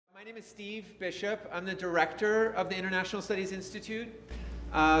My name is Steve Bishop. I'm the director of the International Studies Institute.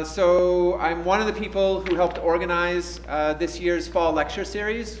 So I'm one of the people who helped organize this year's fall lecture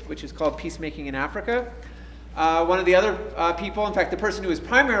series, which is called Peacemaking in Africa. One of the other people, in fact, the person who is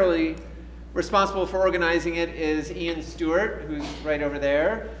primarily responsible for organizing it is Ian Stewart, who's right over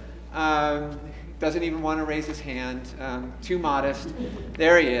there. Doesn't even want to raise his hand, too modest.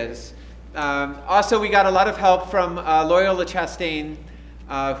 There he is. Also, we got a lot of help from Loyola Chastain,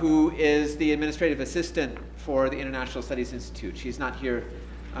 who is the administrative assistant for the International Studies Institute. She's not here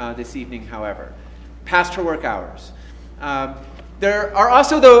this evening, however. Past her work hours. There are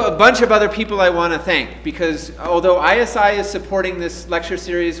also, though, a bunch of other people I want to thank, because although ISI is supporting this lecture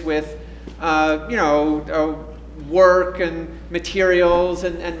series with, work and materials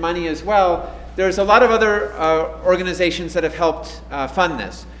and money as well, there's a lot of other organizations that have helped fund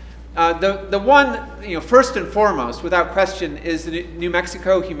this. The one, first and foremost, without question, is the New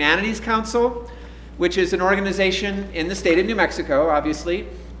Mexico Humanities Council, which is an organization in the state of New Mexico, obviously,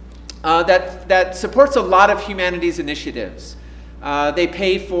 that supports a lot of humanities initiatives. They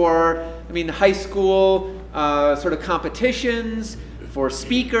pay for, high school sort of competitions, for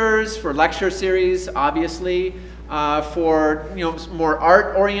speakers, for lecture series, obviously, for more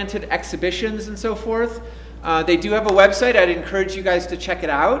art-oriented exhibitions and so forth. They do have a website. I'd encourage you guys to check it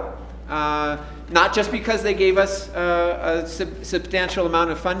out. Not just because they gave us a substantial amount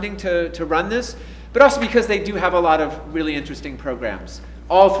of funding to run this, but also because they do have a lot of really interesting programs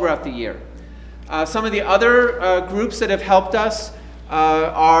all throughout the year. Some of the other groups that have helped us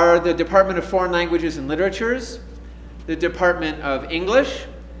are the Department of Foreign Languages and Literatures, the Department of English,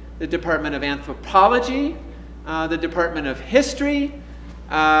 the Department of Anthropology, the Department of History,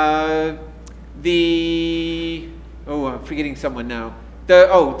 I'm forgetting someone now.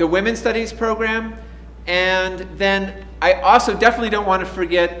 The Women's Studies program, and then I also definitely don't want to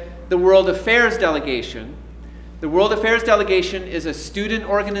forget the World Affairs Delegation. The World Affairs Delegation is a student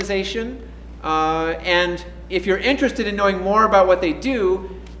organization, and if you're interested in knowing more about what they do,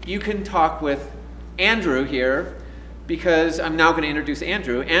 you can talk with Andrew here, because I'm now going to introduce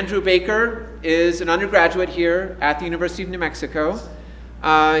Andrew. Andrew Baker is an undergraduate here at the University of New Mexico.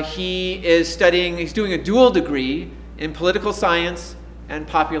 He's doing a dual degree in political science and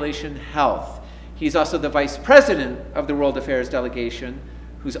population health. He's also the vice president of the World Affairs Delegation,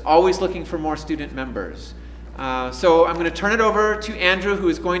 who's always looking for more student members. So I'm going to turn it over to Andrew, who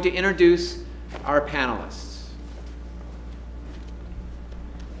is going to introduce our panelists.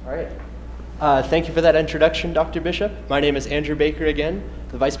 All right. Thank you for that introduction, Dr. Bishop. My name is Andrew Baker again,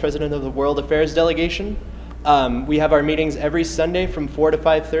 the vice president of the World Affairs Delegation. We have our meetings every Sunday from 4 to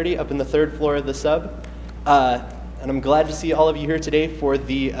 5:30 up in the 3rd floor of the sub. And I'm glad to see all of you here today for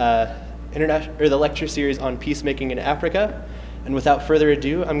the the lecture series on peacemaking in Africa. And without further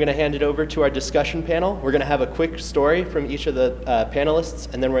ado, I'm going to hand it over to our discussion panel. We're going to have a quick story from each of the panelists,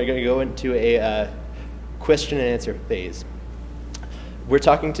 and then we're going to go into a question and answer phase. We're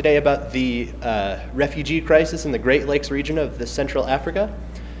talking today about the refugee crisis in the Great Lakes region of the Central Africa.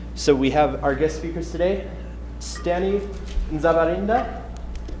 So we have our guest speakers today, Stany, Nzabarinda,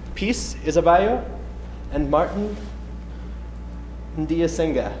 Peace, Izabayo, and Martin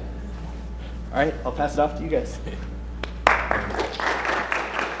Ndayisenga. All right, I'll pass it off to you guys.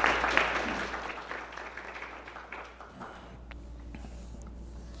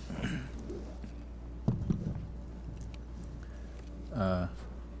 I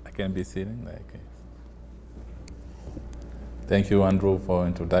can be sitting. Thank you, Andrew, for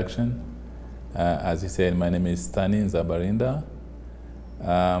introduction. As you said, my name is Stany Nzabarinda.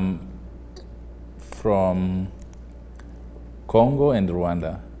 From Congo and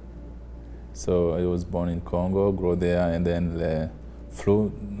Rwanda. So I was born in Congo, grew there, and then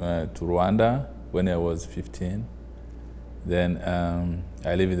flew to Rwanda when I was 15. Then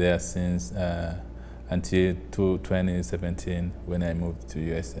I lived there since until 2017 when I moved to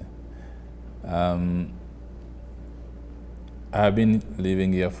USA. I've been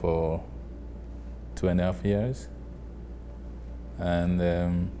living here for 2.5 years, and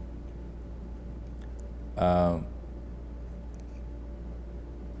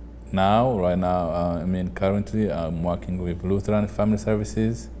right now, currently I'm working with Lutheran Family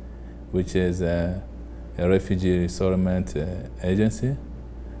Services, which is a refugee resettlement agency.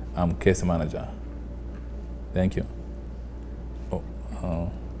 I'm case manager. Thank you.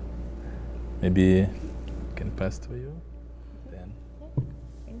 Maybe I can pass to you then.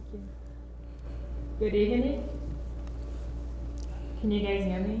 Thank you. Good evening. Can you guys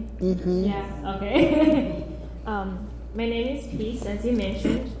hear me? Mm-hmm. Yeah, okay. My name is Peace, as you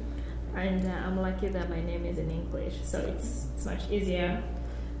mentioned, and I'm lucky that my name is in English, so it's much easier.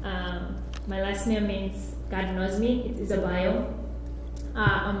 My last name means God knows me. It's Izabayo.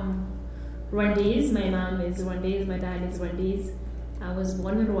 I'm Rwandese. My mom is Rwandese. My dad is Rwandese. I was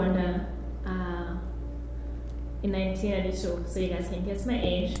born in Rwanda in 1992, so you guys can guess my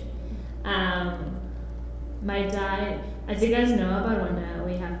age. My dad, as you guys know about Rwanda,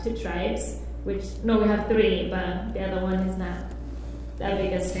 we have 2 tribes, we have 3, but the other one is not the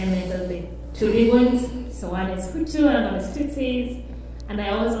biggest family, so the 2 big ones. So one is Hutu and one is Tutsis, and I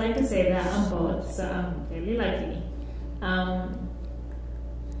always like to say that I'm both, so I'm really lucky. I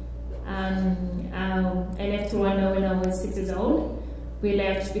left Rwanda when I was 6 years old. We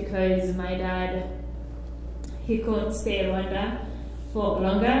left because my dad, he couldn't stay in Rwanda for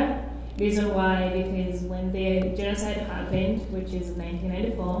longer. Reason why, because when the genocide happened, which is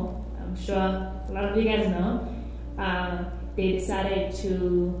 1994, I'm sure a lot of you guys know, they decided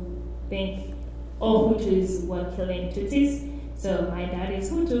to think all Hutus were killing Tutsis. So my dad is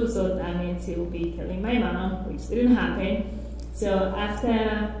Hutu, so that means he will be killing my mom, which didn't happen. So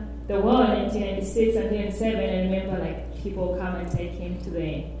after the war in 1996 and 1997, I remember like people come and take him to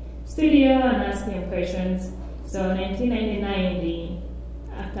the studio and ask him questions. So in 1999,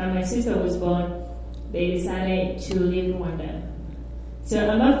 after my sister was born, they decided to leave Rwanda. So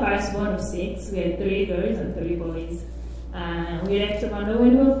I'm a firstborn of 6. We had 3 girls and 3 boys. We left Rwanda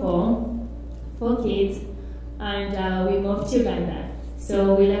when we were 4 kids, and we moved to Uganda.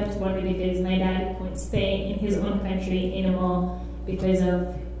 So we left Rwanda because my dad couldn't stay in his own country anymore because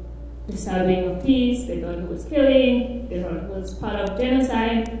of disturbing of peace. They thought he was killing, they thought he was part of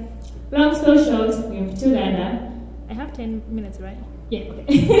genocide. Long story short, we moved to Uganda. I have 10 minutes, right? Yeah,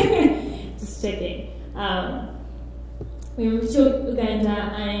 okay. Just checking. We moved to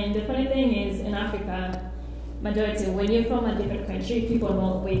Uganda, and the funny thing is, in Africa, majority, when you're from a different country, people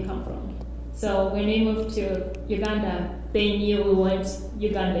know where you come from. So when we moved to Uganda, they knew we weren't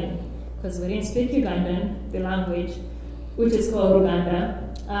Ugandan, because we didn't speak Ugandan, the language, which is called Uganda.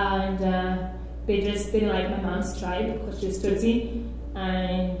 And they just didn't like my mom's tribe, because she's Tutsi.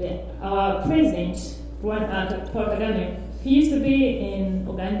 And our president, Paul Kagame, he used to be in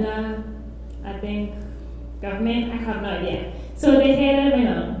Uganda, I think, government, I have no idea. So they hated my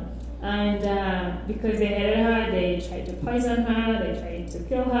mom. And because they hated her, they tried to poison her, they tried to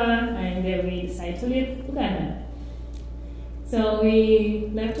kill her, and then we decided to leave Uganda. So we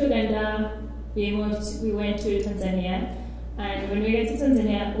left Uganda, we went to Tanzania, and when we got to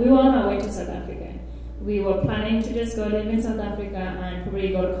Tanzania, we were on our way to South Africa. We were planning to just go live in South Africa and probably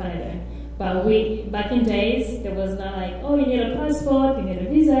go to Canada. But back in days, there was not like, oh, you need a passport, you need a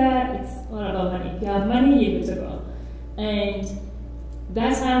visa, it's all about money. If you have money, you're good to go. And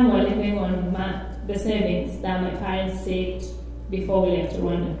that time we were living on the savings that my parents saved before we left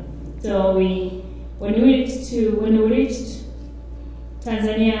Rwanda. So when we reached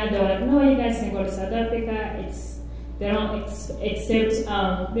Tanzania, they were like, no, you guys can go to South Africa. They don't accept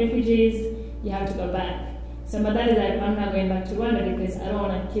refugees. You have to go back. So my dad is like, I'm not going back to Rwanda because I don't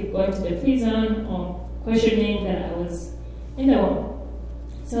want to keep going to the prison or questioning that I was in the war.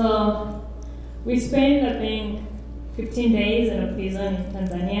 So we spent, I think, 15 days in a prison in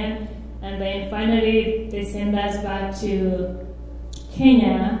Tanzania, and then finally they sent us back to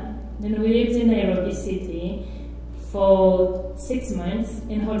Kenya. Then we lived in Nairobi City for 6 months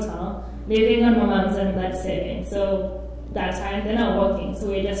in a hotel, living on my mom's and dad's savings. So that time they're not working, so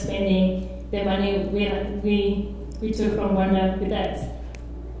we're just spending the money we took from Rwanda with that.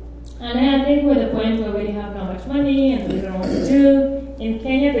 And then I think we're at the point where we have not much money and we don't know what to do. In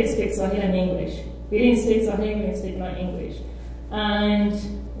Kenya they speak Swahili and English. We didn't speak Swahili, we didn't speak no English. And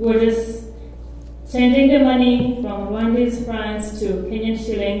we're just changing the money from Rwandese francs to Kenyan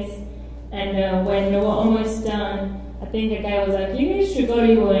shillings. And when we were almost done, I think a guy was like, you guys should go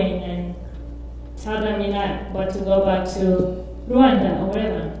to UN and tell them you're not about to go back to Rwanda or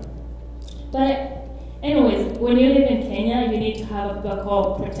whatever. But anyways, when you live in Kenya, you need to have what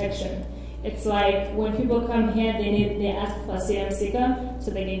called protection. It's like when people come here, they ask for asylum seeker,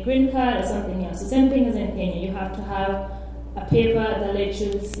 so they get green card or something else. The same thing as in Kenya. You have to have a paper that lets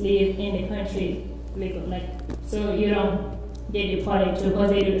you live in the country legal, like so you don't get deported too,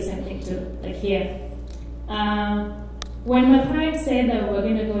 because they do the same thing too, like here. When my parents said that we're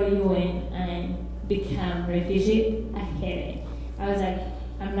gonna go to UN and become refugee, I hated it. I was like,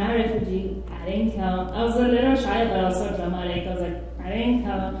 I'm not a refugee. I didn't kill. I was a little shy, but I was so dramatic. I was like, I didn't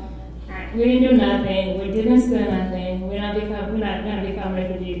kill. We didn't do nothing. We didn't steal nothing. We're not gonna become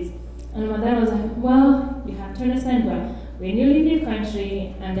refugees. And my dad was like, well, you have to understand, bro. When you leave your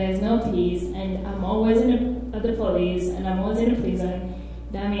country and there's no peace, and I'm always in the police, and I'm always in the prison,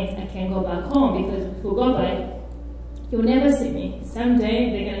 that means I can't go back home, because if we go back, you'll never see me.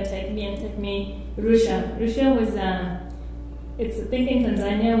 Someday they're gonna take me and take me Russia. Russia was it's a thing in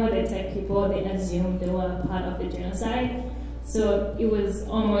Tanzania where they take people, they assume they were part of the genocide. So it was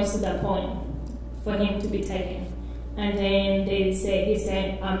almost to that point for him to be taken. And then he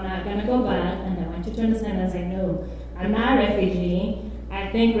said, I'm not gonna go back, and I want you to understand. I was like, no, I'm not a refugee. I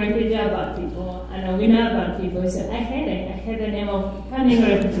think refugees are bad people. I know we're not bad people. So I hate it. I hate the name of becoming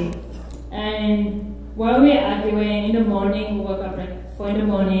a refugee. And while we were arguing in the morning, we woke up like 4 in the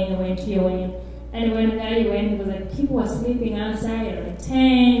morning and went to UN. And when I went, it was like people were sleeping outside or in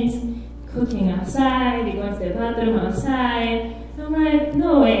tents, cooking outside, they go to the bathroom outside. I'm like,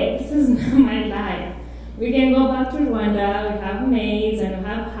 no way, this is not my life. We can go back to Rwanda, we have maids and we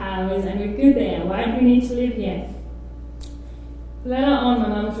have houses and we're good there. Why do we need to live here? Later on, my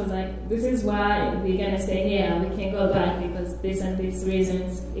mom was like, this is why we're going to stay here. We can't go back because this and these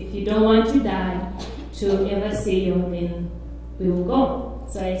reasons. If you don't want your dad to ever see you, then we will go.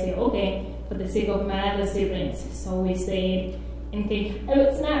 So I said, okay, for the sake of my other siblings. So we stayed in Kenya.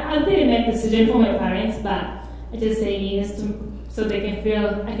 It's not, I didn't make a decision for my parents, but I just say yes so they can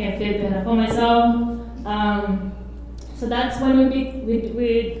feel, I can feel better for myself. So that's when we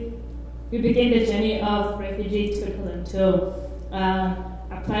began the journey of Refugee 2002.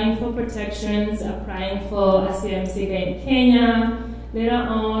 Applying for protections, applying for asylum seeker in Kenya. Later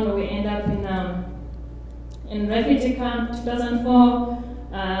on, we end up in refugee camp 2004.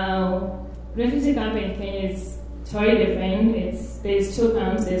 Refugee camp in Kenya is totally different. There's 2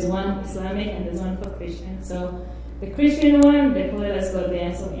 camps. There's one Islamic and there's one for Christian. So the Christian one, they let us go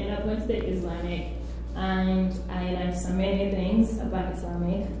there. So we end up going to the Islamic, and I learned so many things about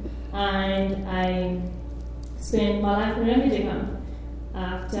Islamic, and I spent my life in refugee camp.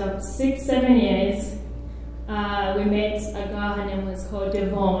 After 6-7 years, we met a girl, her name was called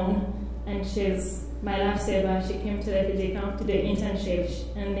Devon, and she's my lifesaver. She came to refugee camp to do internship,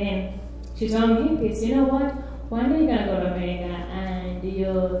 and then she told me, hey, Peace, you know what? One day you're gonna go to America and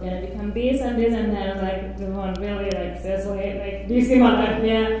you're gonna become this and this and that. I was like, Devon, really? Like, seriously? Like, do you see my life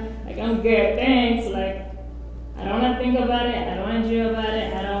here? Like, I'm good, thanks. Like, I don't wanna think about it, I don't wanna dream about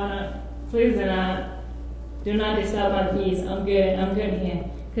it, I don't wanna, please do not disturb my peace. I'm good here.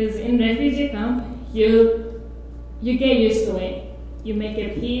 Because in refugee camp, you get used to it. You make a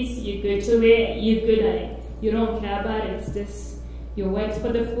peace, you're good to it, you're good at it. You don't care about it, it's just, you wait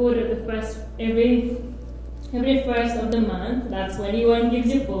for the food at the first, every first of the month. That's when UN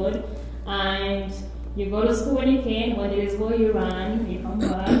gives you food. And you go to school when you can, when it is where you run, you come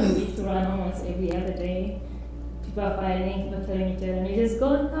back, we used to run almost every other day. People are fighting, people are killing each other, and you just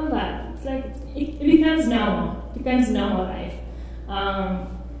go and come back. It's like, it becomes normal. It becomes normal life.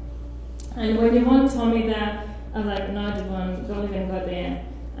 And when Devon told me that, I was like, no, Devon, don't even go there.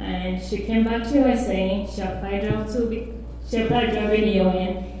 And she came back to USA, she applied job in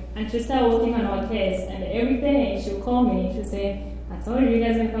UN, and she started working on our case. And every day she'll call me, she'll say, I told you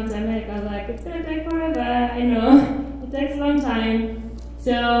guys can come to America. I was like, it's gonna take forever, I know. It takes a long time.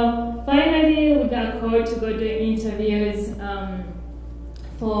 So finally, we got called to go do interviews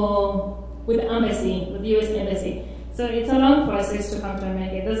with the embassy, with the U.S. embassy. So it's a long process to come to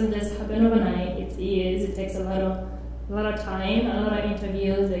America. It doesn't just happen overnight. It's years. It takes a lot of time, a lot of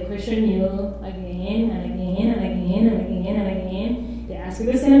interviews. They question you again and again and again and again and again. They ask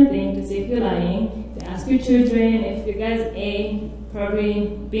you the same thing to see if you're lying. They ask your children if you guys ate probably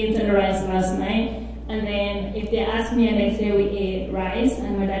beans and rice last night. And then if they ask me and they say we ate rice,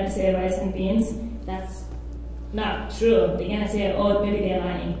 and my dad say rice and beans, that's not true. They're gonna say, oh, maybe they're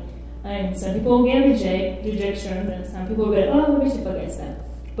lying. And some people get rejection, and some people will be like, oh, maybe she forgets that.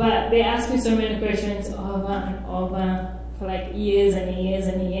 But they ask you so many questions over and over for like years and years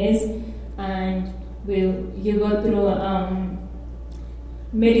and years. And you go through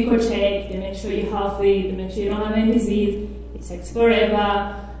medical check, they make sure you're healthy, they make sure you don't have any disease. It takes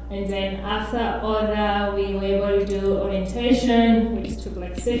forever. And then after all that, we were able to do orientation, which took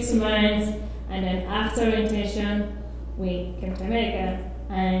like 6 months. And then after orientation, we came to America.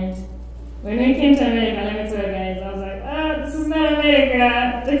 And when we came to America, let me tell you guys, I was like, oh, this is not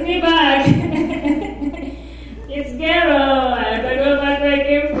America. Take me back. It's ghetto. I have to go back where I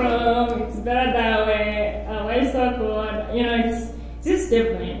came from. It's better that way. Why is so cold? You know, it's just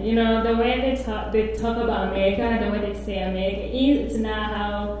different. You know, the way they talk about America, the way they say America is, it's not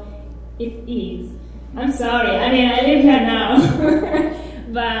how it is. I'm sorry. I mean, I live here now.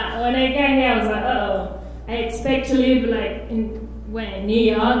 But when I got here, I was like, oh, I expect to live like in New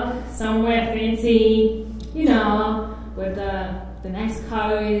York, somewhere fancy, you know, with the nice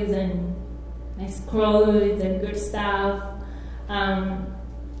cars and nice clothes and good stuff.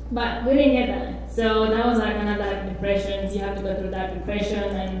 But we didn't get that. So that was like another depression. You have to go through that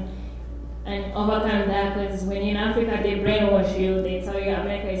depression and overcome that, because when you're in Africa, they brainwash you. They tell you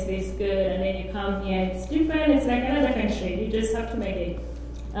America is this good, and then you come here, it's different. It's like another country. You just have to make it.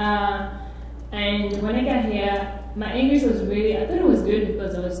 And when I got here, my English was really, I thought it was good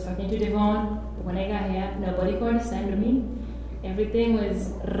because I was talking to Devon. When I got here, nobody could understand me. Everything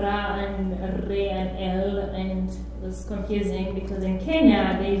was Ra and Re and L, and it was confusing because in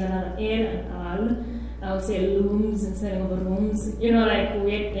Kenya, there is another L and Al. I would say looms instead of rooms, you know, like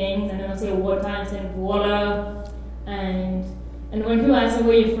weird things, and then I'll say water instead of water. And when people ask me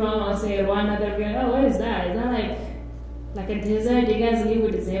where you're from, I'll say Rwanda, they're going, oh, what is that? Is that like a desert? You guys live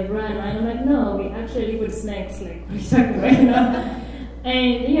with a zebra? And I'm like, no, we actually live with snakes. Like, what are you talking about, you know?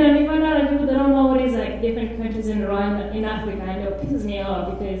 And, you know, you find out like people that don't know what is like different countries in Rwanda, in Africa, and it pisses me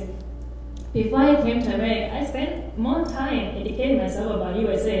off because before I came to America, I spent more time educating myself about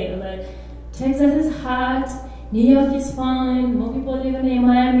USA. Like, Texas is hot, New York is fun, more people live in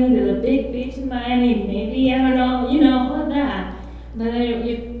Miami, there's a big beach in Miami, maybe, I don't know, you know, all that. But then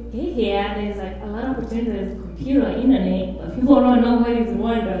you get here, there's like a lot of opportunities, there's computer, internet, but people don't know what is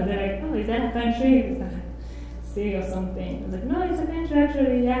Rwanda. They're like, oh, is that a country? Is that a city or something? I was like, no, it's a country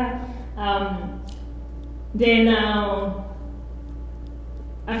actually, yeah. Then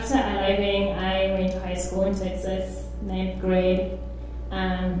after arriving, I went to high school in Texas, 9th grade.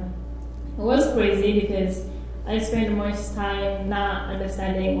 It was crazy because I spent much time not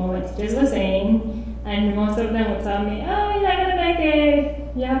understanding what my teachers were saying, and most of them would tell me, oh, you're not gonna make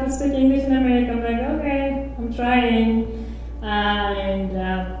it, you have to speak English in America. I'm like, okay, I'm trying. And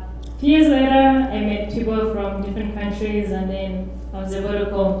a few years later, I met people from different countries, and then I was able to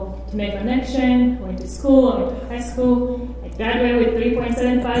go to make a connection. I went to school, I went to high school, I graduated with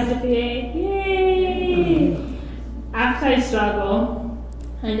 3.75 GPA, yay! After I struggled,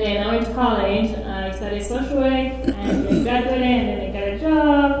 and then I went to college, I studied social work, and then graduated, and then I got a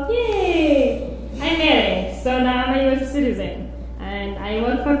job. Yay! I made it. So now I'm a US citizen, and I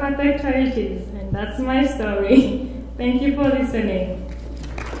work for Catholic charities, and that's my story. Thank you for listening.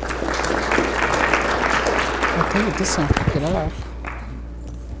 Okay, this one, get off.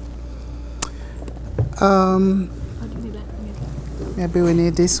 Maybe we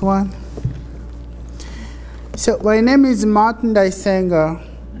need this one. So my name is Ndayisenga.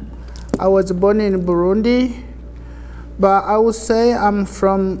 I was born in Burundi, but I would say I'm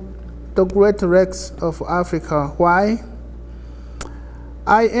from the Great Lakes of Africa. Why?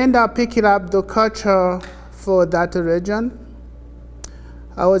 I end up picking up the culture for that region.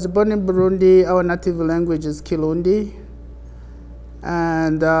 I was born in Burundi. Our native language is Kirundi,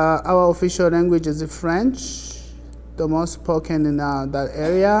 and our official language is French, the most spoken in that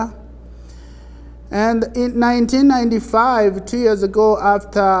area. And in 1995, 2 years ago,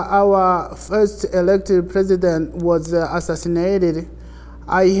 after our first elected president was assassinated,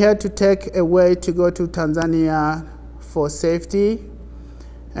 I had to take a way to go to Tanzania for safety.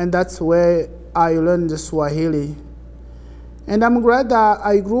 And that's where I learned the Swahili. And I'm glad that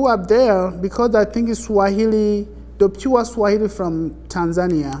I grew up there because I think Swahili, the pure Swahili from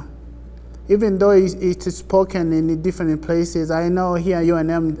Tanzania, even though it is spoken in different places. I know here at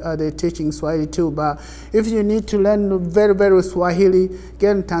UNM they're teaching Swahili too, but if you need to learn very, very Swahili,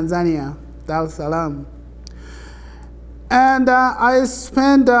 get in Tanzania, Dar es Salaam. And I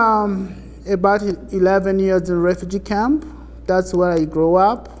spent about 11 years in refugee camp. That's where I grew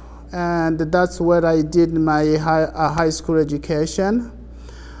up, and that's where I did my high school education.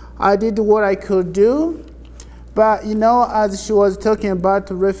 I did what I could do. But you know, as she was talking about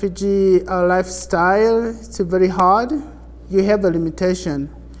refugee lifestyle, it's very hard. You have a limitation.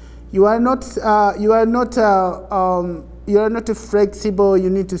 You are not flexible. You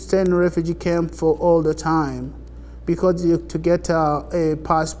need to stay in a refugee camp for all the time, because to get a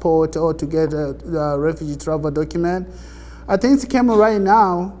passport or to get a refugee travel document, I think it came right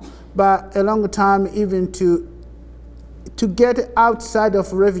now, but a long time even to get outside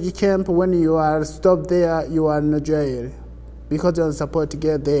of refugee camp. When you are stopped there, you are in jail because you're supposed to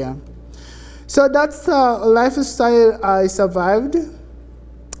get there. So that's the lifestyle I survived.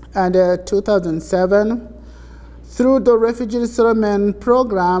 And 2007, through the refugee settlement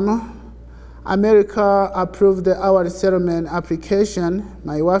program, America approved our settlement application.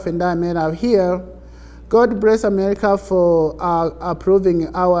 My wife and I met out here. God bless America for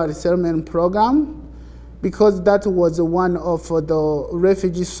approving our settlement program, because that was one of the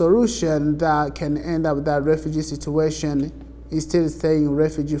refugee solution that can end up that refugee situation instead of staying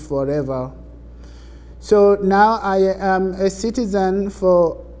refugee forever. So now I am a citizen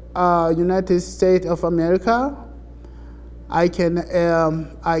for United States of America. I can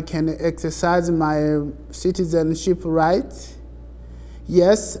exercise my citizenship rights.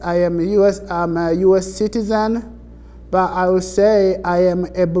 Yes, I'm a U.S. citizen, but I will say I am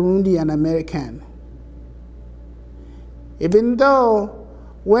a Burundian American. Even though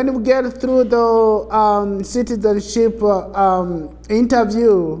when we get through the citizenship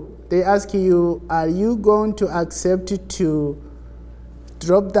interview, they ask you, are you going to accept to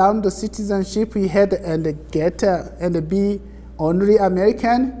drop down the citizenship you had and get and be only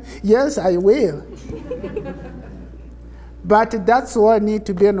American? Yes, I will. But that's what need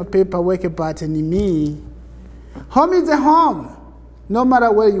to be on the paperwork. But in me, home is a home, no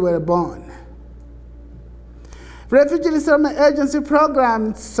matter where you were born. Refugee Resettlement Agency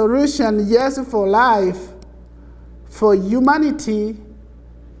program solution, yes, for life, for humanity,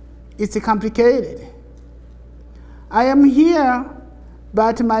 it's complicated. I am here,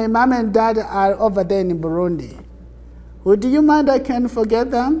 but my mom and dad are over there in Burundi. Would you mind I can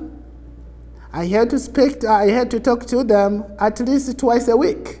forget them? I had to talk to them at least twice a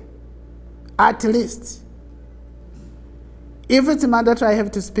week, at least. If it's mandatory, I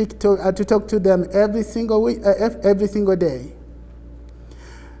have to talk to them every single week, every single day.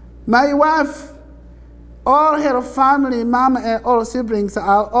 My wife, all her family, mom and all siblings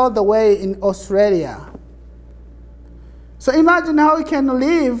are all the way in Australia. So imagine how we can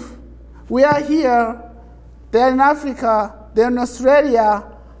live. We are here, they're in Africa, they're in Australia.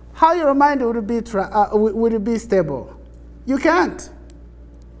 How your mind would be stable? You can't.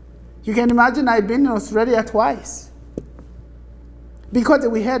 You can imagine I've been in Australia twice. Because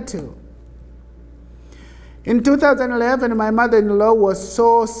we had to. In 2011, my mother-in-law was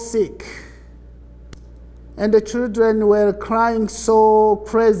so sick, and the children were crying so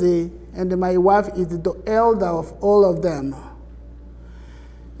crazy, and my wife is the elder of all of them.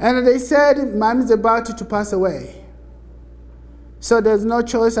 And they said, Mom is about to pass away. So there's no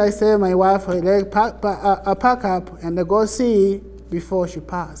choice. I say, my wife, pack up and go see before she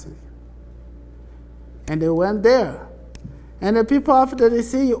passes. And they went there. And the people after they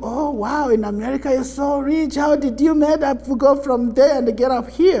say, oh, wow, in America you're so rich. How did you manage to go from there and get up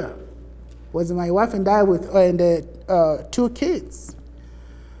here? Was my wife and I with two kids.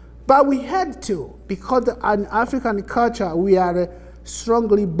 But we had to, because in African culture, we are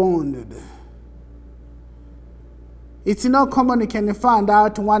strongly bonded. It's not common you can find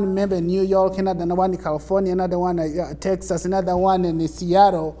out one member in New York, another one in California, another one in Texas, another one in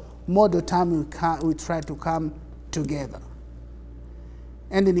Seattle. Most of the time we try to come together.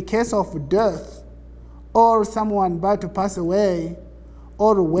 And in the case of death, or someone about to pass away,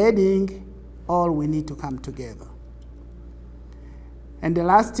 or a wedding, all we need to come together. And the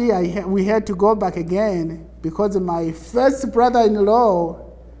last year, we had to go back again because my first brother-in-law,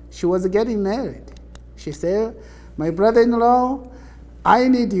 she was getting married. She said, my brother-in-law, I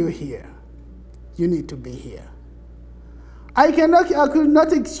need you here. You need to be here. I could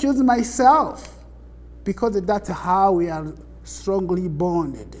not excuse myself because that's how we are strongly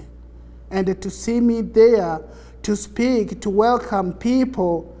bonded. And to see me there, to speak, to welcome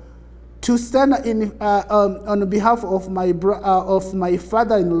people, to stand on behalf of my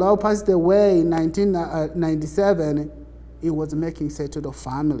father-in-law passed away in 1997, it was making sense to the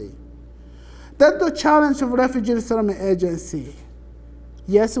family. That's the challenge of Refugee Resettlement Agency.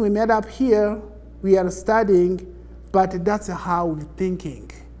 Yes, we met up here, we are studying, but that's how we're thinking.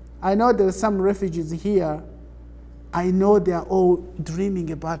 I know there are some refugees here. I know they are all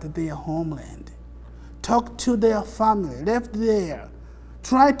dreaming about their homeland. Talk to their family, left there.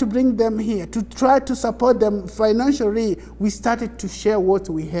 Try to bring them here, to try to support them financially. We started to share what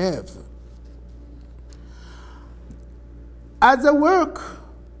we have. As a work,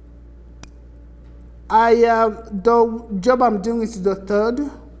 the job I'm doing is the third.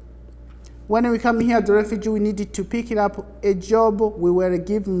 When we come here as a refugee, we needed to pick up a job we were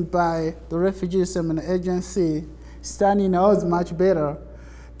given by the Refugee Resettlement Agency. Stany knows much better.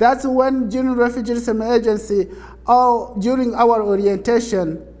 That's when during Refugee Resettlement Agency, during our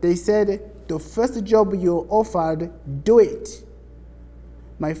orientation, they said, the first job you offered, do it.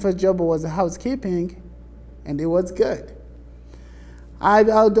 My first job was housekeeping, and it was good.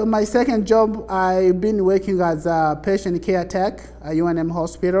 My second job, I've been working as a patient care tech at UNM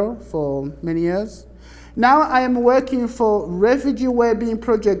Hospital for many years. Now I am working for Refugee Wellbeing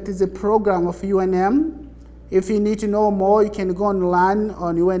Project. It's a program of UNM. If you need to know more, you can go online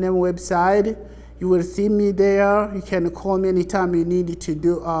on UNM website. You will see me there. You can call me anytime you need to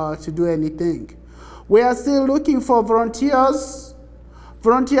do anything. We are still looking for volunteers.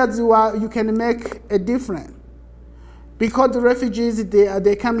 Volunteers you can make a difference. Because the refugees,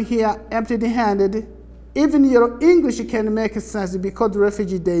 they come here empty-handed. even your English can make sense because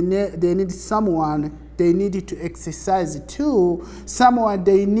refugees, they need someone, they need to exercise too, someone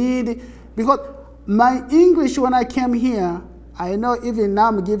they need, because my English when I came here, I know even now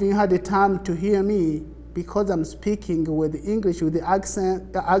I'm giving her the time to hear me because I'm speaking with English with the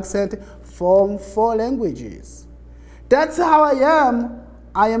accent from 4 languages. That's how I am.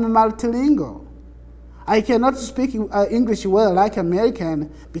 I am multilingual. I cannot speak English well like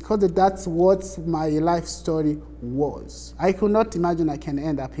American because that's what my life story was. I could not imagine I can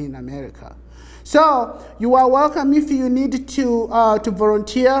end up in America. So you are welcome if you need to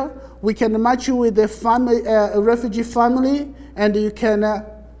volunteer. We can match you with a family, a refugee family, and you can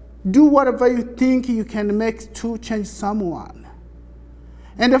do whatever you think you can make to change someone.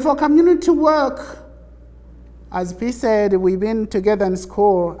 And for community work, as P said, we've been together in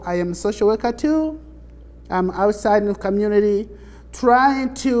school. I am a social worker too. I'm outside in the community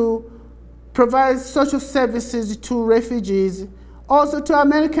trying to provide social services to refugees, also to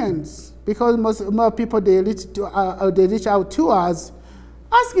Americans, because more people, they reach out to us,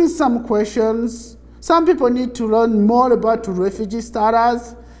 asking some questions. Some people need to learn more about refugee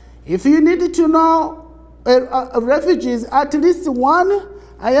status. If you need to know refugees, at least one,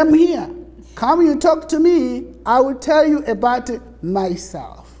 I am here. Come you talk to me, I will tell you about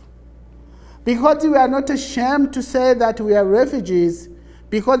myself. Because we are not ashamed to say that we are refugees,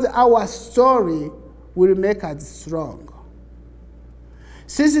 because our story will make us strong.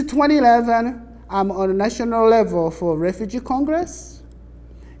 Since 2011, I'm on a national level for Refugee Congress.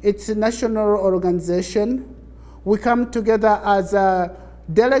 It's a national organization. We come together as a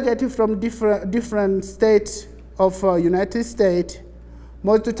delegate from different states of United States.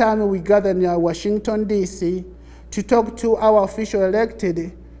 Most of the time we gather in Washington, D.C. to talk to our official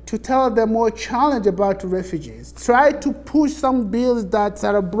elected, to tell them more challenge about refugees. Try to push some bills that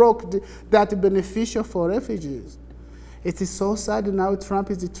are broke, that are beneficial for refugees. It is so sad now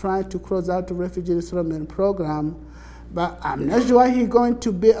Trump is trying to close out the refugee resettlement program, but I'm not sure he's going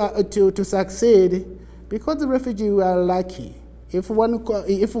to be to succeed, because the refugees were lucky. If one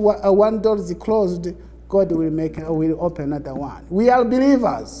door is closed, God will open another one. We are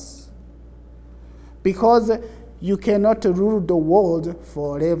believers, because you cannot rule the world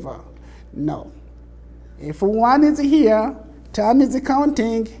forever. No. If one is here, time is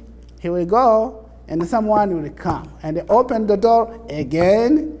counting, here we go, and someone will come and open the door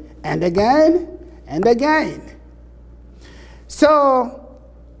again and again and again. So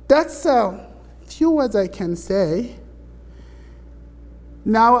that's a few words I can say.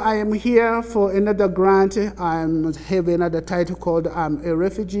 Now I am here for another grant. I have another title called a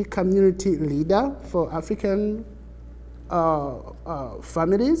Refugee Community Leader for African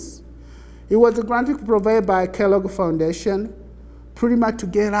families. It was a grant provided by Kellogg Foundation, pretty much to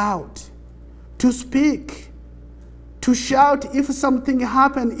get out, to speak, to shout if something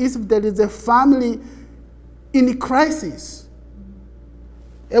happens, if there is a family in a crisis.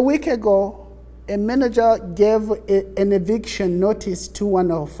 A week ago, a manager gave an eviction notice to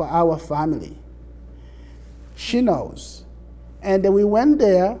one of our family. She knows. And we went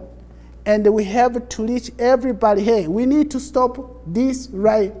there, and we have to reach everybody. Hey, we need to stop this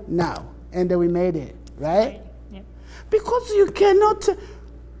right now. And we made it, right? Yeah. Because you cannot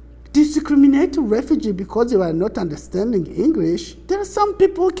discriminate refugee because you are not understanding English. There are some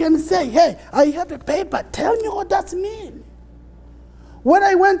people who can say, hey, I have a paper. Tell me what that means. When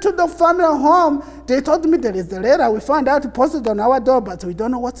I went to the family home, they told me there is a letter. We found out posted on our door, but we don't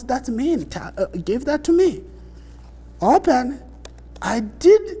know what that means. Give that to me. Open. I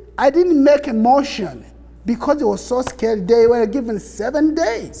didn't make a motion because it was so scary. They were given 7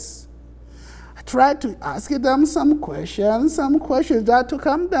 days. I tried to ask them some questions that to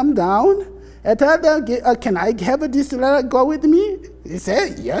calm them down. I told them, can I have this letter go with me? They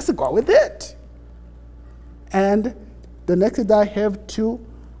said, yes, go with it. And the next day I have to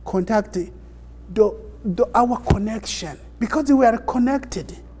contact our connection, because we are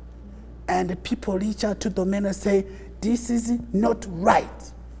connected. And people reach out to the men and say, this is not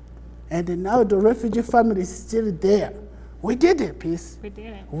right. And now the refugee family is still there. We did it, Peace. We did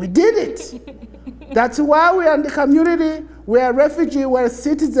it. We did it. That's why we are in the community. We are refugees, we are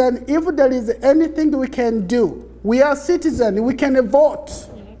citizens. If there is anything we can do, we are citizens, we can vote.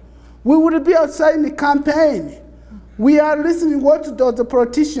 We would be outside in the campaign. We are listening what does the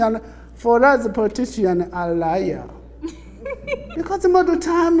politician, for us the politician are liar. Because most of the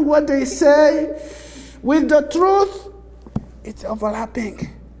time what they say with the truth, it's overlapping.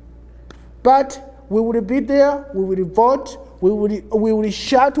 But we will be there, we will vote, we will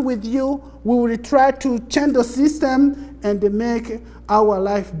shout with you, we will try to change the system and make our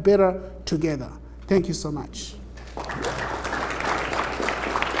life better together. Thank you so much.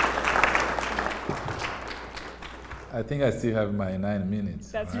 I think I still have my 9 minutes.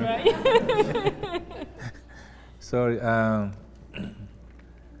 That's right. Sorry, I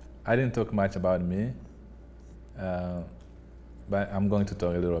didn't talk much about me, but I'm going to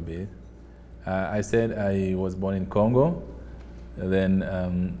talk a little bit. I said I was born in Congo, then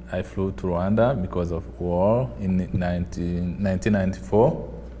I flew to Rwanda because of war in 1994.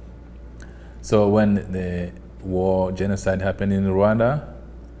 So when the war genocide happened in Rwanda,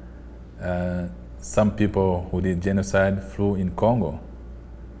 some people who did genocide flew in Congo.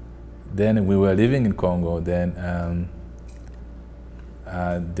 Then we were living in Congo. Then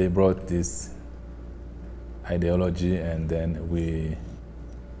they brought this ideology, and then we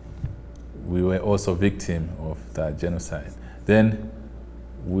were also victim of that genocide. Then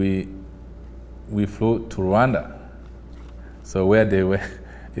we flew to Rwanda. So where they were,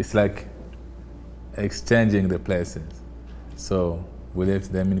 it's like exchanging the places. So we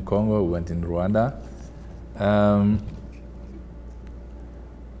left them in Congo, we went in Rwanda.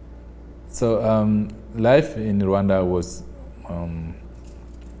 Life in Rwanda was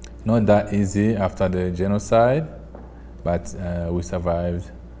not that easy after the genocide, but we survived.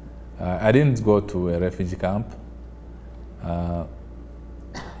 I didn't go to a refugee camp.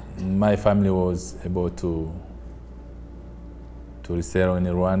 My family was able to resettle in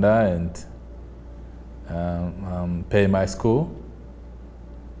Rwanda and pay my school.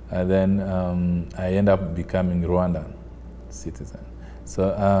 And then I ended up becoming Rwandan citizen.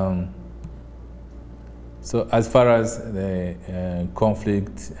 So as far as the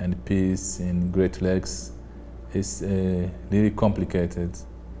conflict and peace in Great Lakes, it's really complicated,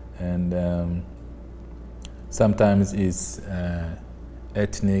 and sometimes it's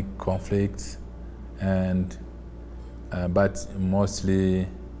ethnic conflicts, and but mostly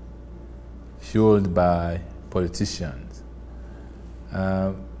fueled by politicians.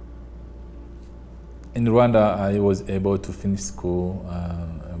 In Rwanda, I was able to finish school,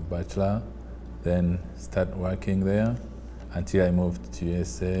 a bachelor, then start working there until I moved to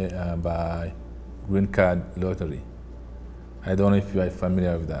USA by green card lottery. I don't know if you are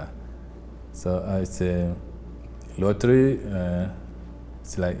familiar with that. So it's a lottery.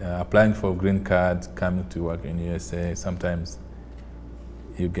 It's like applying for a green card, coming to work in USA. Sometimes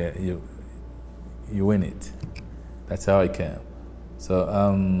you win it. That's how I came. So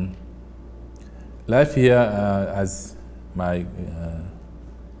life here, as my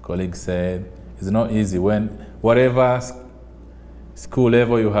colleague said, is not easy. When whatever school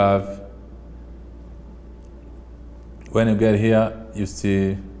level you have, when you get here, you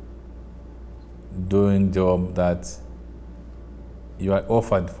still doing job that you are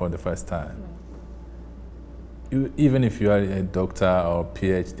offered for the first time. Even if you are a doctor or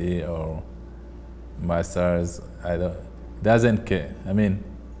PhD or master's, doesn't care. I mean,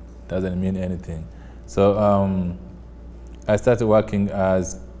 doesn't mean anything. So I started working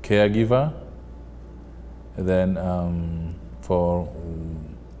as caregiver, then for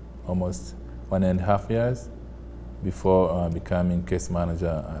almost 1.5 years before becoming case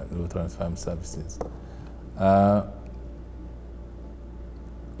manager at Lutheran Family Services.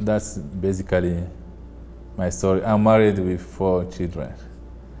 That's basically my story. I'm married with 4 children.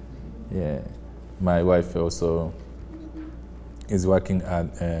 Yeah, my wife also is working at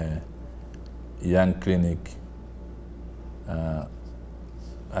a young clinic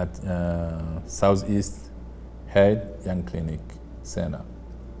at Southeast Head Young Clinic Center.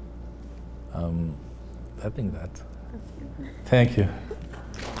 I think that. Thank you.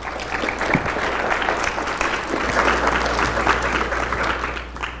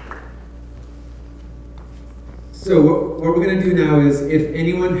 So what we're going to do now is, if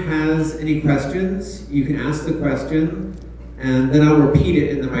anyone has any questions, you can ask the question, and then I'll repeat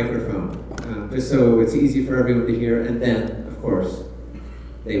it in the microphone, just so it's easy for everyone to hear, and then, of course,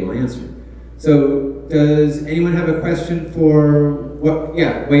 they will answer. So does anyone have a question for what?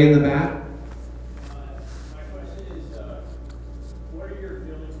 Yeah, way in the back. My question is, what are your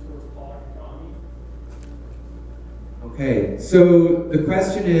feelings towards Paul Kagame? Okay, so the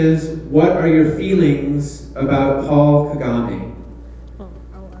question is, what are your feelings about Paul Kagame? Oh,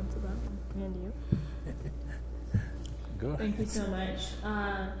 I'll answer that. And you? Go ahead. Thank you so much.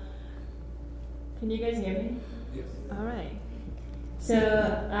 Can you guys hear me? Yes. All right. So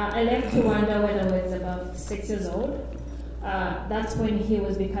I left Rwanda when I was about 6 years old. That's when he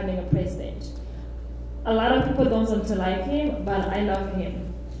was becoming a president. A lot of people don't want to like him, but I love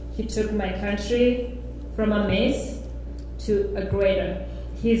him. He took my country from a mess to a greater.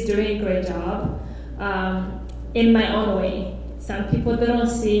 He's doing a great job in my own way. Some people they don't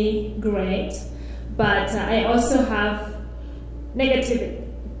see great, but I also have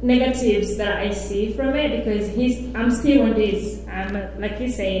negatives that I see from it, because I'm still on this. Like he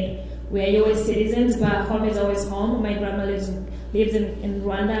said, we are US citizens, but home is always home. My grandma lives in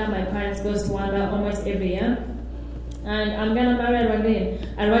Rwanda. My parents goes to Rwanda almost every year, and I'm gonna marry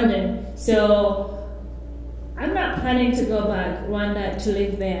a Rwandan. So I'm not planning to go back Rwanda to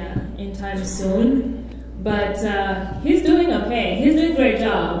live there anytime soon. But he's doing okay. He's doing a great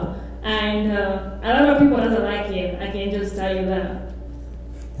job, and a lot of people doesn't like him. I can just tell you that.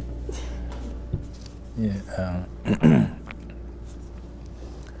 Yeah.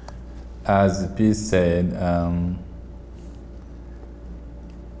 As Peace said,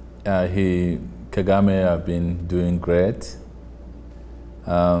 Kagame have been doing great.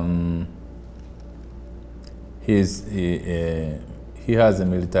 He has a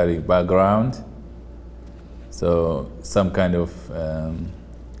military background, so some kind of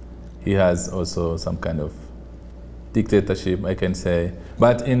he has also some kind of dictatorship, I can say,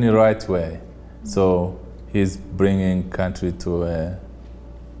 but in the right way. So he's bringing country to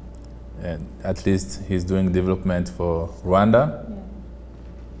at least he's doing development for Rwanda.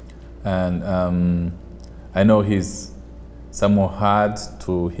 Yeah. And I know he's somewhat hard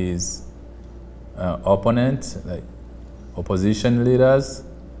to his opponent, like opposition leaders.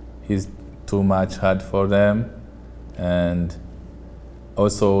 He's too much hard for them. And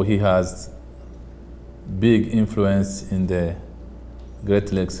also he has big influence in the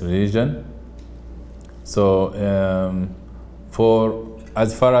Great Lakes region. So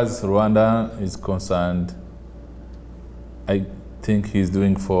as far as Rwanda is concerned, I think he's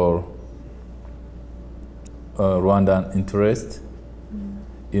doing for Rwandan interest.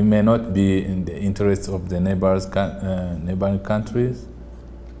 It may not be in the interest of the neighboring countries,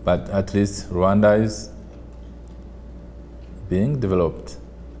 but at least Rwanda is being developed.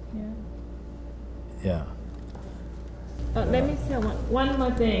 Yeah. Let me say one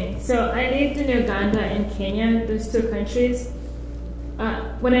more thing. So I lived in Uganda and Kenya, those two countries.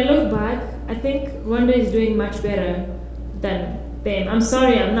 When I look back, I think Rwanda is doing much better than them. I'm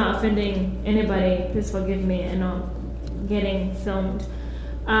sorry, I'm not offending anybody. Please forgive me, and I'm getting filmed.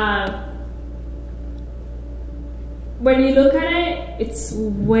 When you look at it, it's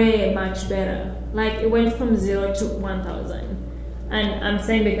way much better. Like, it went from 0 to 1,000. And I'm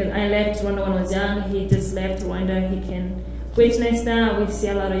saying because I left Rwanda when I was young. He just left Rwanda. He can witness that. We see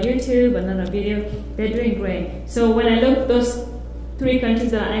a lot of YouTube, another video. They're doing great. So when I look at those 3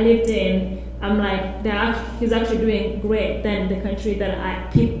 countries that I lived in, I'm like, he's actually doing great than the country that I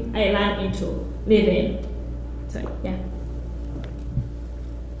land into, live in. So, yeah.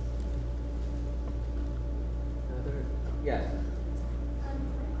 Yes. My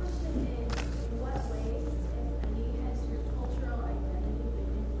question is, in what ways, if any, has your cultural identity been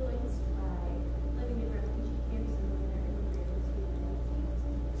influenced by living in refugee camps and when they're immigrating to the United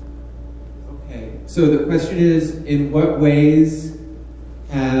States? Okay, so the question is, in what ways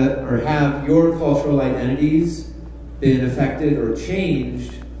have your cultural identities been affected or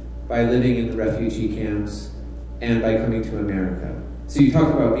changed by living in the refugee camps and by coming to America? So you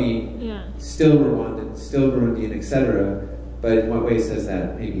talked about being still Rwandan, still Burundian, etc., but in what ways has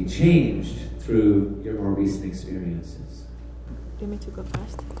that maybe changed through your more recent experiences? Do you want me to go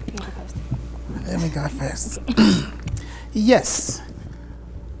first? Let me go first. Yes.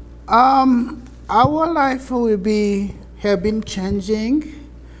 Our life have been changing.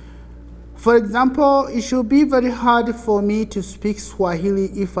 For example, it should be very hard for me to speak Swahili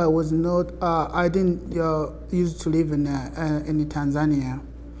if I was not, I didn't used to live in Tanzania.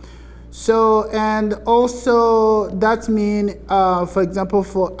 So, and also that means, for example,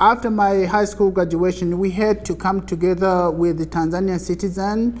 after my high school graduation, we had to come together with the Tanzanian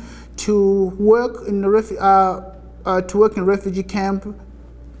citizen to work in refugee camp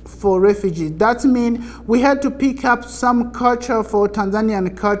for refugees. That means we had to pick up some culture for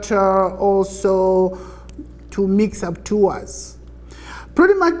Tanzanian culture also to mix up to us.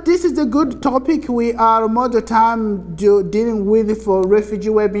 Pretty much this is a good topic we are most of the time dealing with for Refugee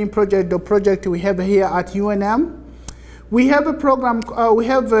Wellbeing Project, the project we have here at UNM. We have a program, we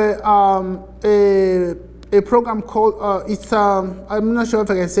have a program called, I'm not sure if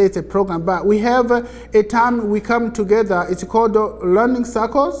I can say it's a program, but we have a time we come together, it's called Learning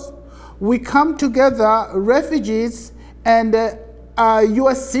Circles. We come together, refugees and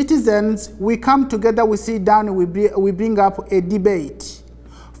US citizens, we come together, we sit down and we bring up a debate.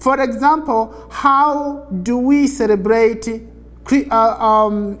 For example, how do we celebrate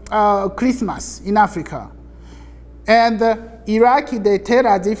Christmas in Africa? And Iraqi, they tell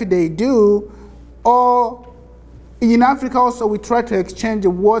us if they do, or in Africa also we try to exchange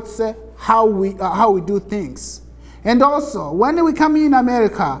what's how we do things. And also, when we come in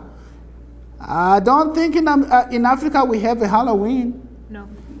America, I don't think in Africa we have a Halloween. No.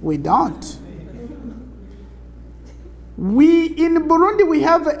 We don't. In Burundi, we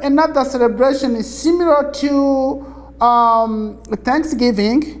have another celebration similar to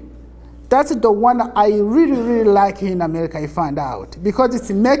Thanksgiving. That's the one I really, really like in America, I found out, because it's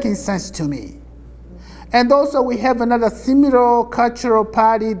making sense to me. And also we have another similar cultural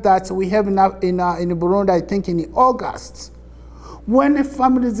party that we have in Burundi, I think in August. When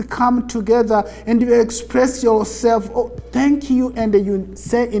families come together and you express yourself, oh, thank you, and you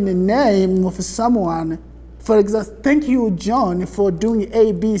say in the name of someone, for example, thank you, John, for doing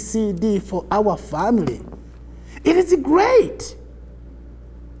A, B, C, D for our family. It is great.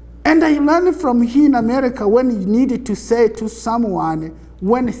 And I learned from here in America when you needed to say to someone,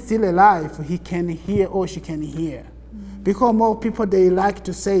 when he's still alive, he can hear or she can hear. Because more people, they like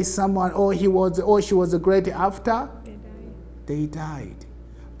to say someone, oh, he was, or she was a great after. They died.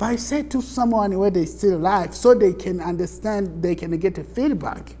 But I say to someone where they're still alive so they can understand, they can get a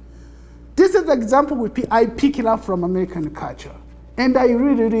feedback. This is the example I pick it up from American culture. And I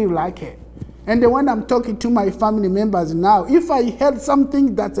really, really like it. And when I'm talking to my family members now, if I heard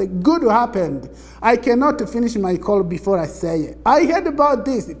something that's good happened, I cannot finish my call before I say it. I heard about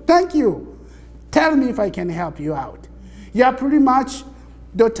this. Thank you. Tell me if I can help you out. Yeah, pretty much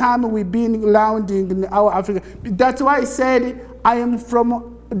the time we've been lounging in our Africa. That's why I said I am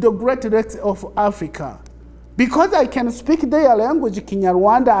from the Great Lakes of Africa. Because I can speak their language,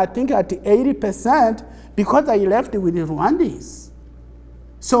 Kinyarwanda, I think at 80%, because I left with the Rwandese.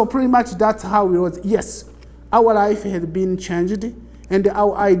 So pretty much that's how it was. Yes, our life has been changed, and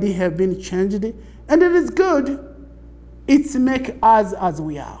our ID have been changed, and it is good. It's make us as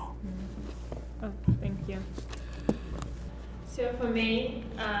we are. Oh, thank you. So for me,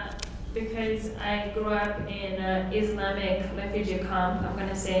 because I grew up in an Islamic refugee camp, I'm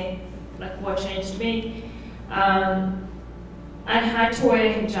gonna say like what changed me. I had to wear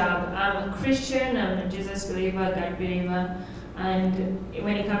a hijab. I'm a Christian, I'm a Jesus believer, God believer. And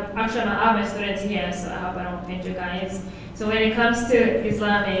when it comes, actually I have my students here, so I hope I don't offend you guys. So when it comes to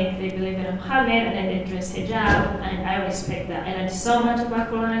Islamic, they believe in Muhammad and then they dress hijab, and I respect that. I learned so much about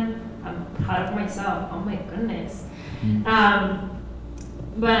Quran. I'm proud of myself. Oh my goodness.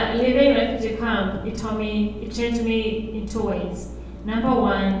 But living in a refugee camp, it changed me in two ways. Number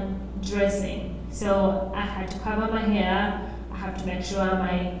one, dressing. So I had to cover my hair. I have to make sure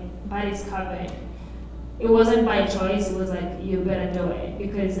my body's covered. It wasn't by choice, it was like, you better do it,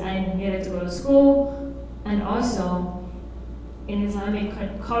 because I needed to go to school. And also, in Islamic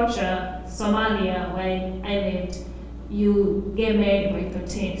culture, Somalia, where I lived, you get married by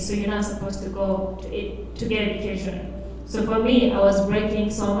 13, so you're not supposed to go to get education. So for me, I was breaking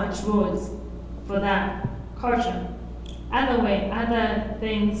so much rules for that culture. Other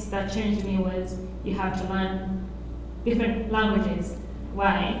things that changed me was you have to learn different languages.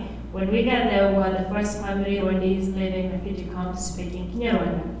 Why? When we got there, we were the first family Rwandese living in refugee camps speaking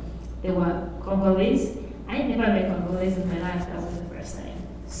Kinyarwanda. They were Congolese. I never met Congolese in my life. That was the first time.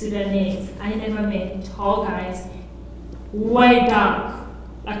 Sudanese. I never met tall guys, way dark,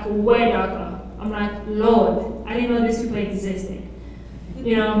 like way darker. I'm like, Lord, I didn't know these people existed.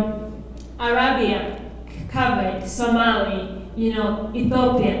 You know, Arabian, covered, Somali, you know,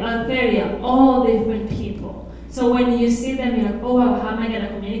 Ethiopian, Algeria, all different people. So when you see them, you're like, oh wow, how am I gonna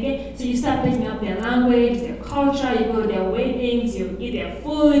communicate? So you start picking up their language, their culture, you go to their weddings, you eat their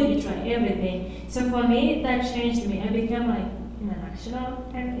food, you try everything. So for me, that changed me. I became like international,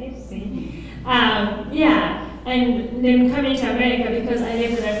 yeah. And then coming to America, because I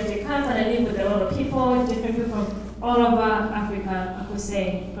lived in a refugee camp and I lived with a lot of people, different people from all over Africa, I could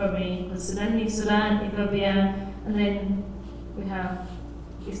say, probably Sudan, Ethiopia, and then we have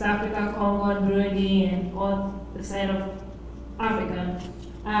East Africa, Congo, and Burundi, and all the side of Africa.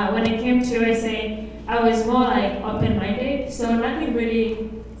 When I came to USA, I was more like open-minded, so nothing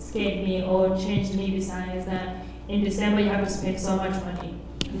really scared me or changed me besides that in December you have to spend so much money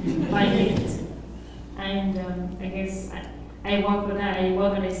buying it. And I guess I work for that, I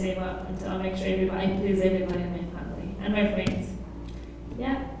work and I save up until I make sure I please everybody in my family and my friends.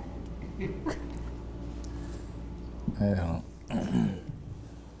 Yeah. I don't know.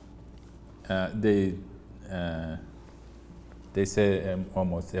 They say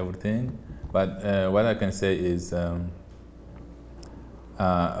almost everything, but what I can say is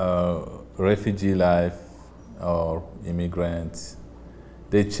refugee life or immigrants,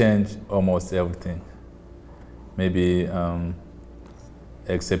 they change almost everything. Maybe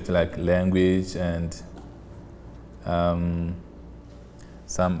except like language and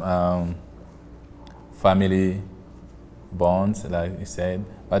some family bonds, like you said,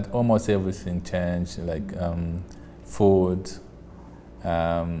 but almost everything changed, like food,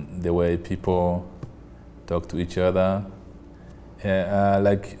 the way people talk to each other.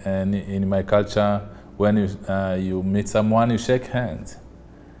 Like in my culture, when you meet someone, you shake hands.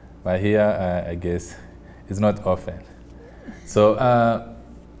 But here, I guess, it's not often. So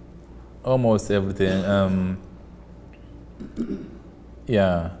almost everything,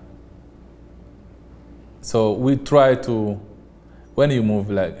 yeah. So we try to, when you move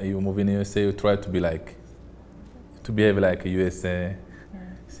in USA, you try to behave like a USA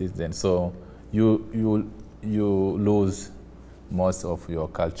citizen. So you lose most of your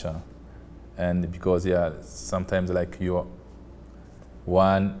culture, and because sometimes like you're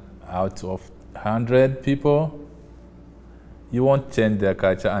 1 out of 100 people, you won't change their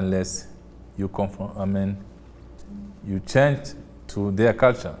culture unless you you change to their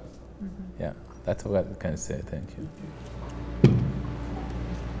culture. Yeah, that's what I can say. Thank you.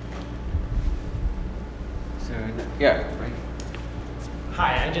 So, yeah, right.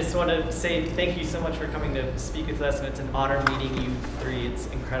 Hi, I just want to say thank you so much for coming to speak with us, and it's an honor meeting you three. It's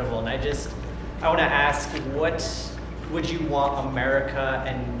incredible. And I want to ask, what would you want America,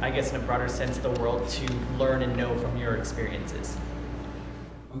 and I guess in a broader sense, the world, to learn and know from your experiences?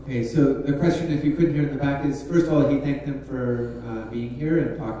 Okay, so the question, if you couldn't hear in the back, is first of all, he thanked them for being here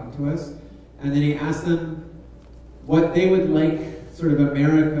and talking to us. And then he asked them what they would like sort of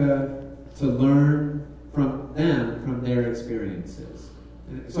America to learn from them, from their experiences.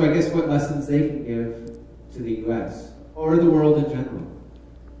 So I guess what lessons they can give to the US or the world in general.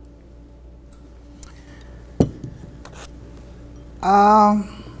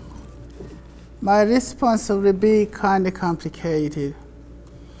 My response will be kind of complicated.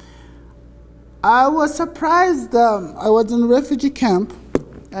 I was surprised. I was in a refugee camp,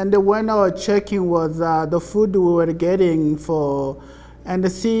 and when I was checking was the food we were getting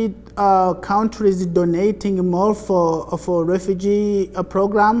and see countries donating more for refugee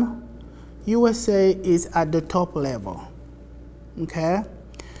program. USA is at the top level, okay?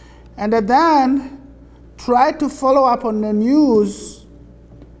 And then try to follow up on the news,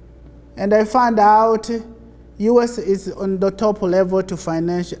 and I found out US is on the top level to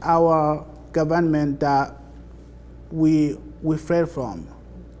finance our government that we fled from.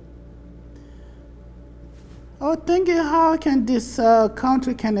 I was thinking, how can this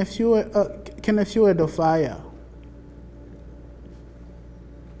country can fuel the fire?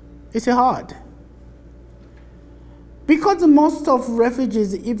 It's hard. Because most of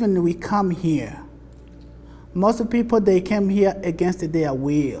refugees, even we come here, most people, they came here against their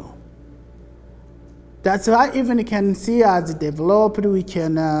will. That's why even you can see as developed, we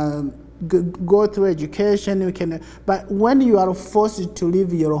can go through education, but when you are forced to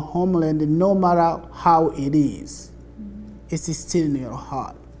leave your homeland, no matter how it is, it's still in your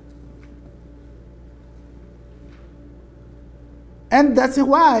heart. And that's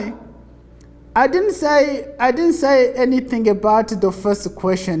why I didn't say anything about the first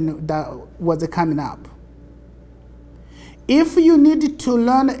question that was coming up. If you need to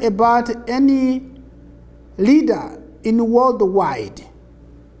learn about any leader in worldwide,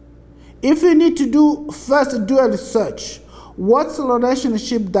 if you need to first do a research, what's the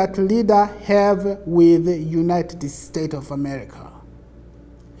relationship that leader have with the United States of America?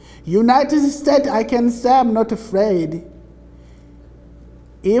 United States, I can say I'm not afraid.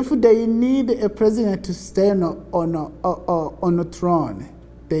 If they need a president to stay on a throne,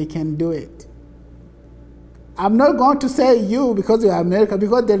 they can do it. I'm not going to say you because you're America,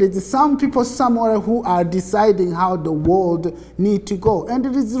 because there is some people somewhere who are deciding how the world need to go, and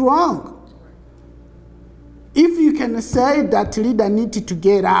it is wrong. If you can say that leader needed to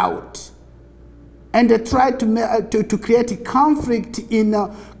get out and try to create a conflict in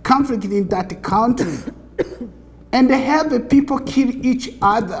that country and have people kill each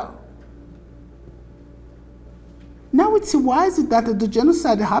other. Now it's wise that the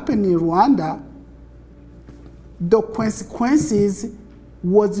genocide happened in Rwanda. The consequences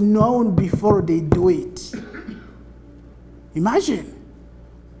was known before they do it. Imagine.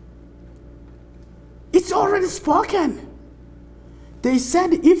 It's already spoken. They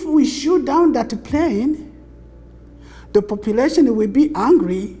said if we shoot down that plane, the population will be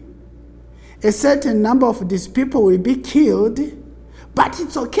angry. A certain number of these people will be killed, but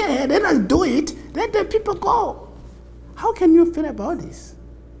it's okay, let us do it, let the people go. How can you feel about this?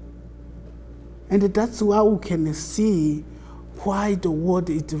 And that's why we can see why the world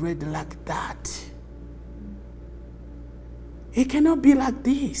is read like that. It cannot be like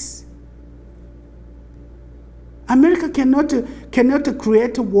this. America cannot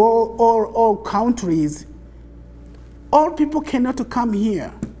create war all countries. All people cannot come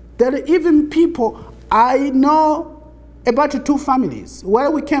here. There are even people, I know about 2 families.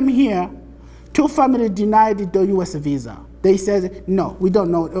 When we came here, 2 families denied the US visa. They said, no, we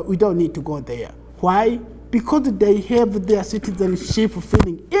don't need to go there. Why? Because they have their citizenship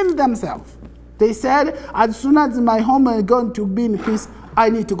feeling in themselves. They said, as soon as my home is going to be in peace, I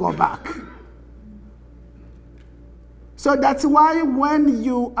need to go back. So that's why when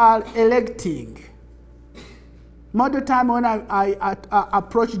you are electing, most of the time when I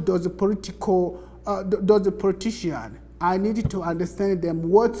approach those politicians, I need to understand them.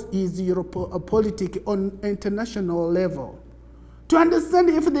 What is your politics on international level? To understand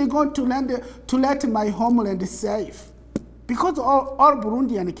if they're going to let my homeland safe. Because all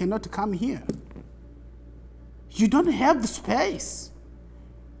Burundians cannot come here. You don't have the space.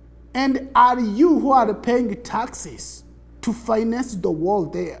 And are you who are paying taxes to finance the wall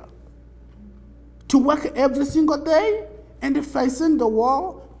there? To work every single day and facing the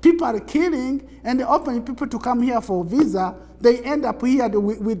wall? People are killing and offering people to come here for visa. They end up here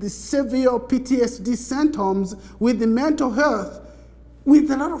with the severe PTSD symptoms, with the mental health,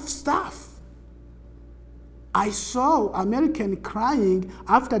 with a lot of stuff. I saw Americans crying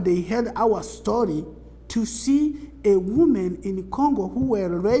after they heard our story to see a woman in Congo who were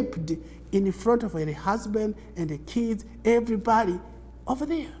raped in front of her husband and the kids, everybody over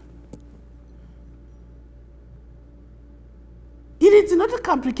there. It is not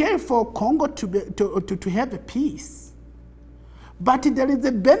complicated for Congo to have a peace. But there is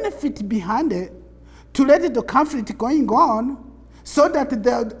a benefit behind it to let the conflict going on so that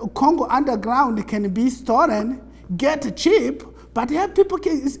the Congo underground can be stolen, get cheap, but have people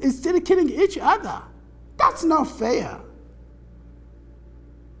still killing each other. That's not fair.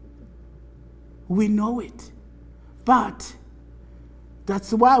 We know it. But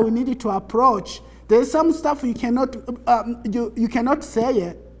that's why we need to approach. There's some stuff you cannot say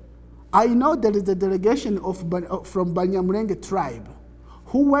it. I know there is a delegation from Banyamulenge tribe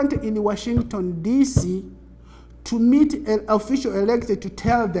who went in Washington, D.C. to meet an official elected to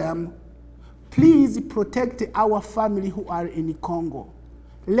tell them, please protect our family who are in Congo.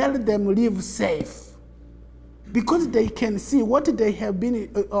 Let them live safe. Because they can see what they have been,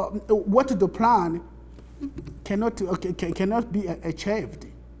 what the plan cannot be achieved.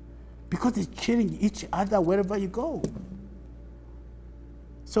 Because it's killing each other wherever you go.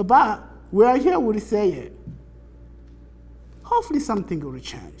 So, but we are here, we say it. Hopefully something will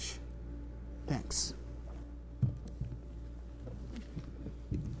change. Thanks.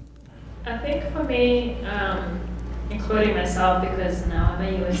 I think for me, including myself, because now I'm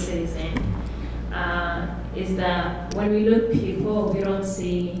a US citizen, is that when we look people, we don't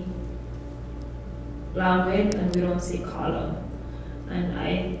see language and we don't see color. And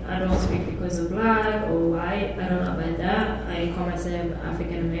I don't speak because of black or white. I don't know about that. I call myself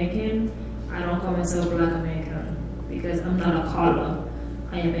African American. I don't call myself Black American because I'm not a color.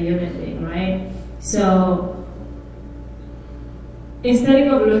 I am a human being, right? So instead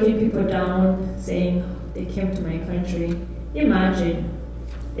of looking people down, saying they came to my country, imagine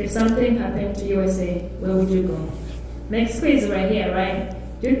if something happened to USA, where would you go? Mexico is right here, right?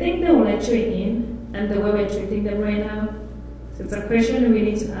 Do you think they will let you in and the way we're treating them right now? So it's a question we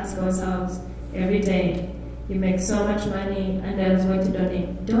need to ask ourselves every day. You make so much money and there's way to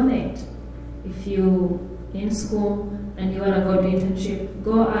donate. Donate. If you in school and you want to go do internship,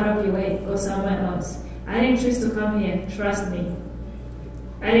 go out of your way, go somewhere else. I didn't choose to come here, trust me.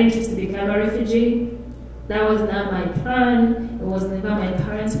 I didn't choose to become a refugee. That was not my plan. It was never my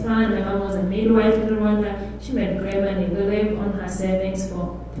parents' plan. My mom was a midwife in Rwanda. She made great money. We lived on her savings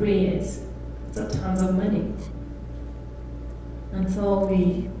for 3 years. It's tons of money. Until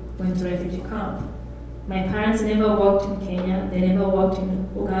we went to refugee camp. My parents never worked in Kenya. They never worked in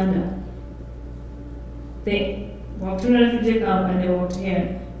Uganda. They worked in a refugee camp and they worked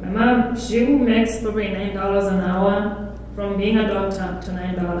here. My mom, she makes probably $9 an hour. From being a doctor to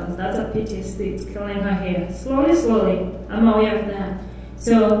 $9. That's a PTSD. It's killing her here. Slowly, slowly. I'm aware of that.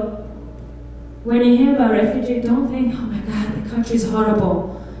 So when you hear about refugee, don't think, oh my God, the country is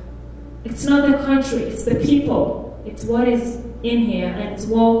horrible. It's not the country, it's the people. It's what is in here, and it's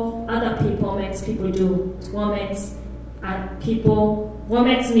what other people makes people do. It's what makes people, what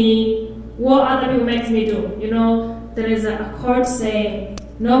makes me, what other people makes me do. You know, there is a quote saying,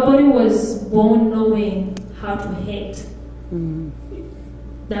 nobody was born knowing how to hate.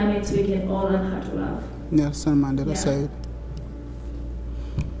 That means we can all learn how to love. Nelson Mandela said.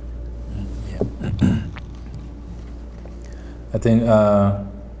 I think,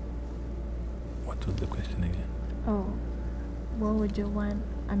 what was the question again? Oh, what would you want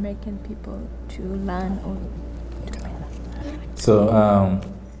American people to learn or? So,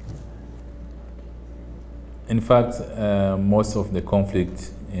 in fact, most of the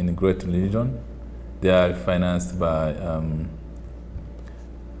conflict in Great Region, they are financed by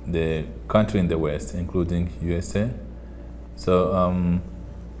the country in the West, including USA. So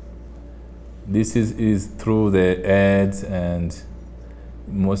this is through the ads, and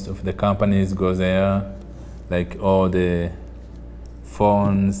most of the companies go there, like all the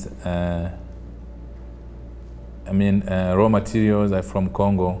phones, raw materials are from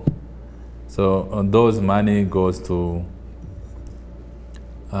Congo. So those money goes to,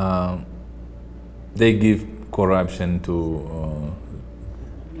 they give corruption to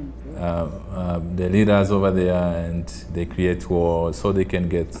the leaders over there, and they create war so they can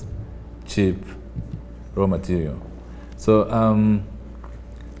get cheap raw material. So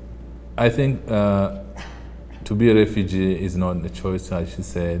I think to be a refugee is not a choice, as she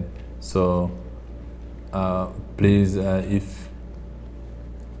said. So please, if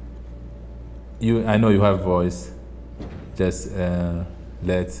I know you have voice, just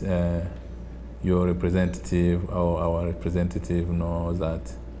let your representative or our representative know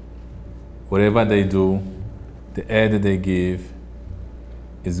that whatever they do, the aid they give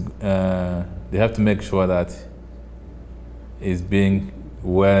is, they have to make sure that it's being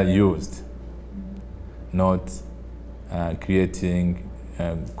well used, not creating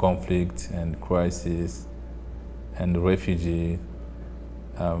conflict and crisis and refugee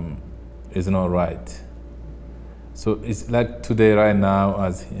is not right. So it's like today, right now,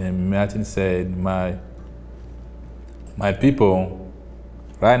 as Martin said, my people,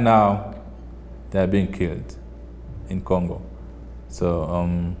 right now, they are being killed in Congo.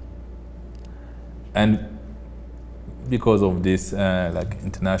 So, and because of this, like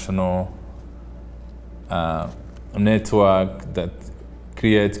international network that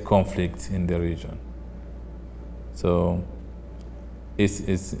creates conflict in the region. So, it's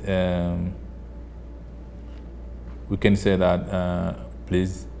we can say that,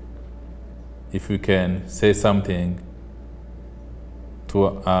 please, if we can say something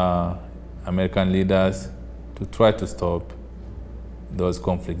to American leaders to try to stop those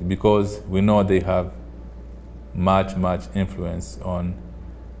conflicts, because we know they have much influence on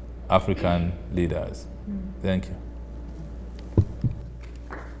African leaders. Thank you.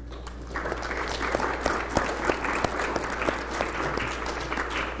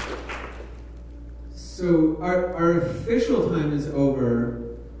 So our official time is over,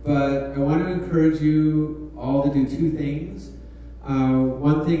 but I want to encourage you all to do two things.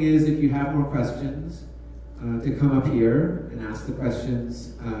 One thing is, if you have more questions, to come up here and ask the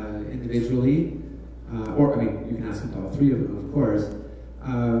questions individually, or I mean, you can ask them to all three of them, of course.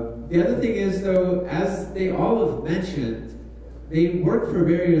 The other thing is, though, as they all have mentioned, they work for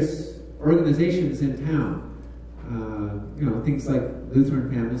various organizations in town. Things like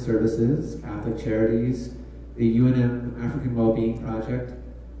Lutheran Family Services, Catholic Charities, the UNM African Wellbeing Project.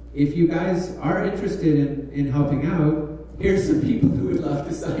 If you guys are interested in helping out, here's some people who would love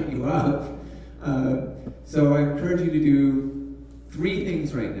to sign you up. So I encourage you to do three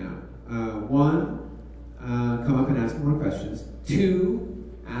things right now. One, come up and ask more questions.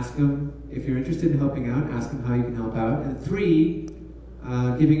 Two, ask them if you're interested in helping out, ask them how you can help out. And three,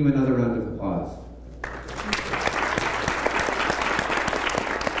 giving them another round of applause.